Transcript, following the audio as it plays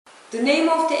The name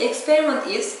of the experiment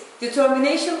is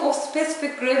Determination of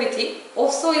Specific Gravity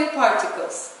of Soil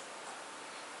Particles.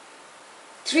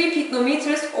 3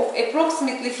 picnometers of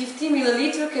approximately 50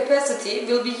 ml capacity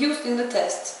will be used in the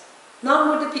test.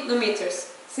 Number the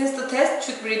picnometers, since the test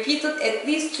should be repeated at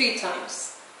least 3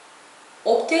 times.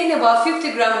 Obtain about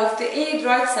 50 gram of the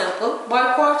air-dried sample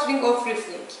by quartering or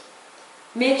riffling.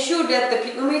 Make sure that the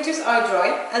picnometers are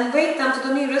dry and weight them to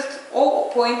the nearest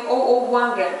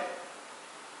 0.001 gram.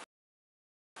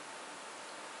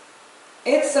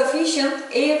 Add sufficient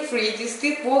air-free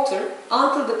distilled water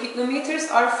until the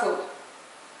picnometers are full.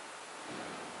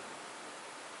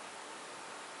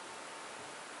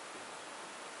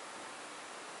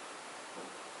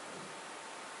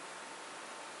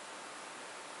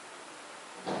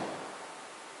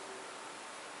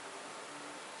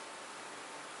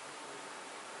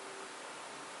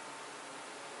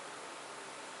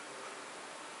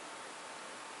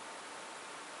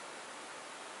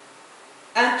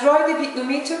 And dry the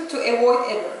picnometer to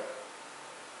avoid error.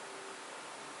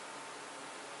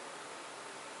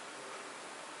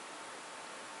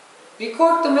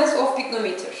 Record the mass of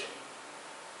picnometer.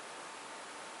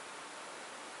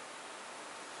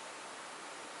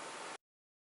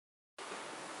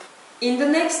 In the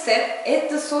next step, add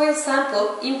the soil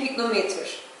sample in picnometer.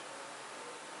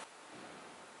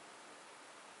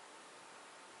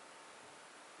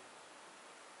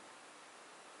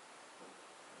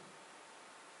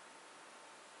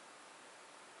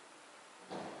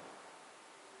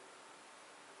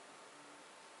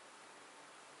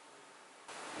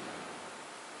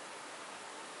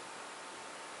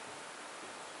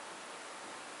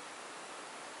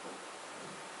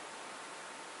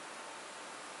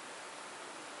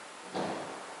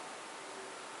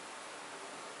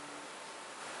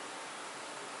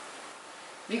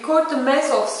 Record the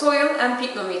mass of soil and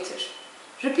picnometer.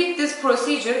 Repeat this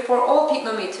procedure for all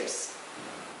picnometers.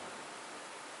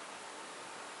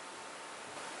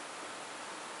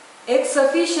 Add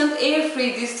sufficient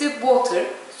air-free distilled water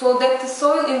so that the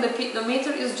soil in the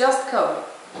picnometer is just covered.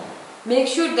 Make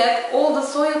sure that all the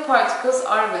soil particles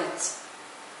are wet.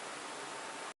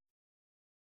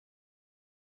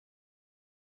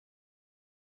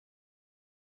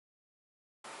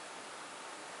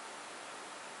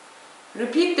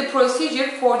 Repeat the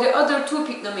procedure for the other 2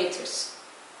 picnometers.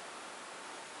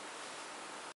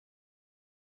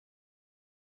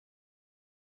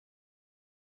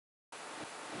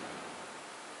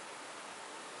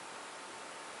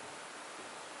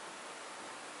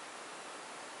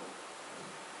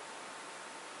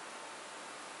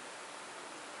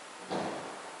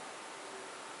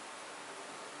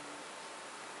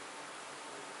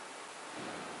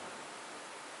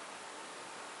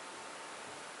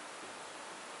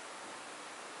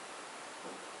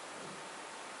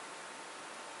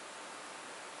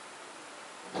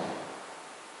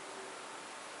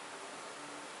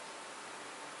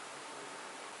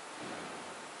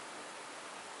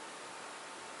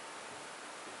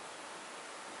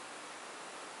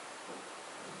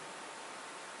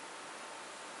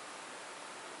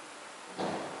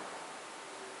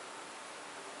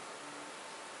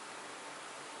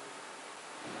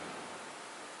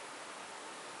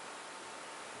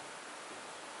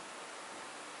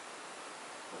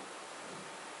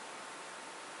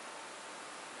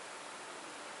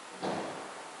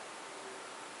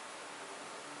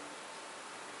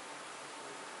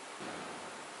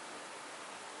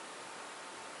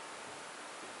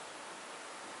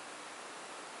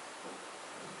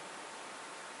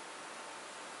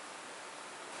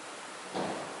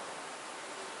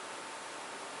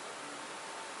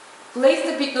 Place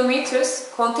the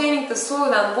picnometers containing the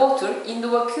soil and water in the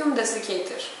vacuum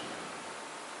desiccator.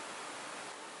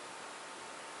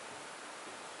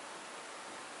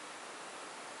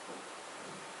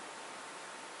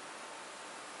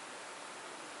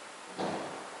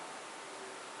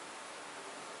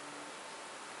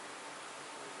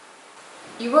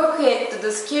 Evacuate the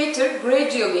desiccator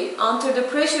gradually until the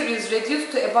pressure is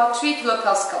reduced to about 3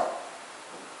 kPa.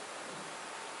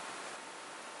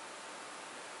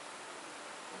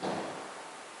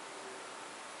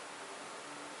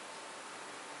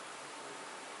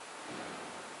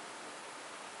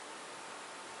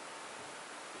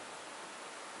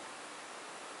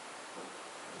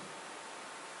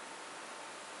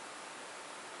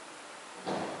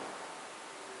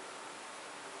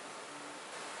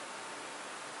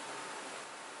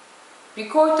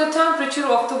 Record the temperature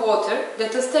of the water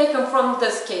that is taken from the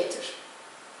desiccator.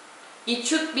 It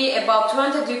should be about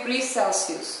 20 degrees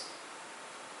Celsius.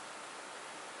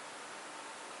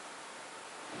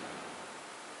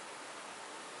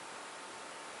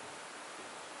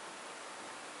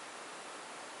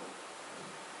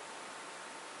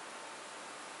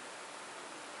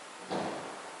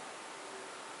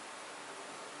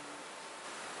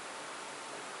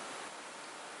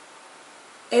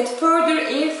 Add further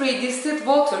air-free distilled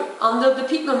water until the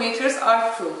picnometers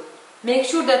are full. Make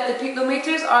sure that the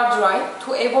picnometers are dry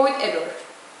to avoid error.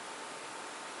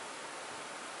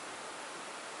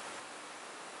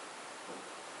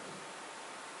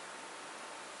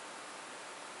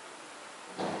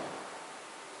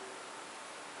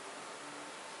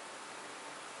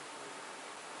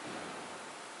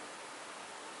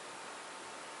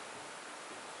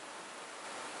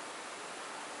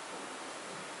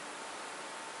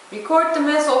 Record the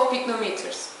mass of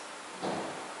picnometers.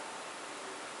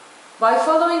 By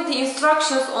following the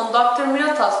instructions on Dr.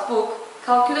 Minata's book,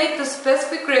 calculate the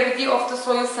specific gravity of the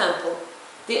soil sample.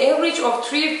 The average of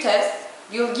 3 tests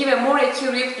will give a more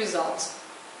accurate result.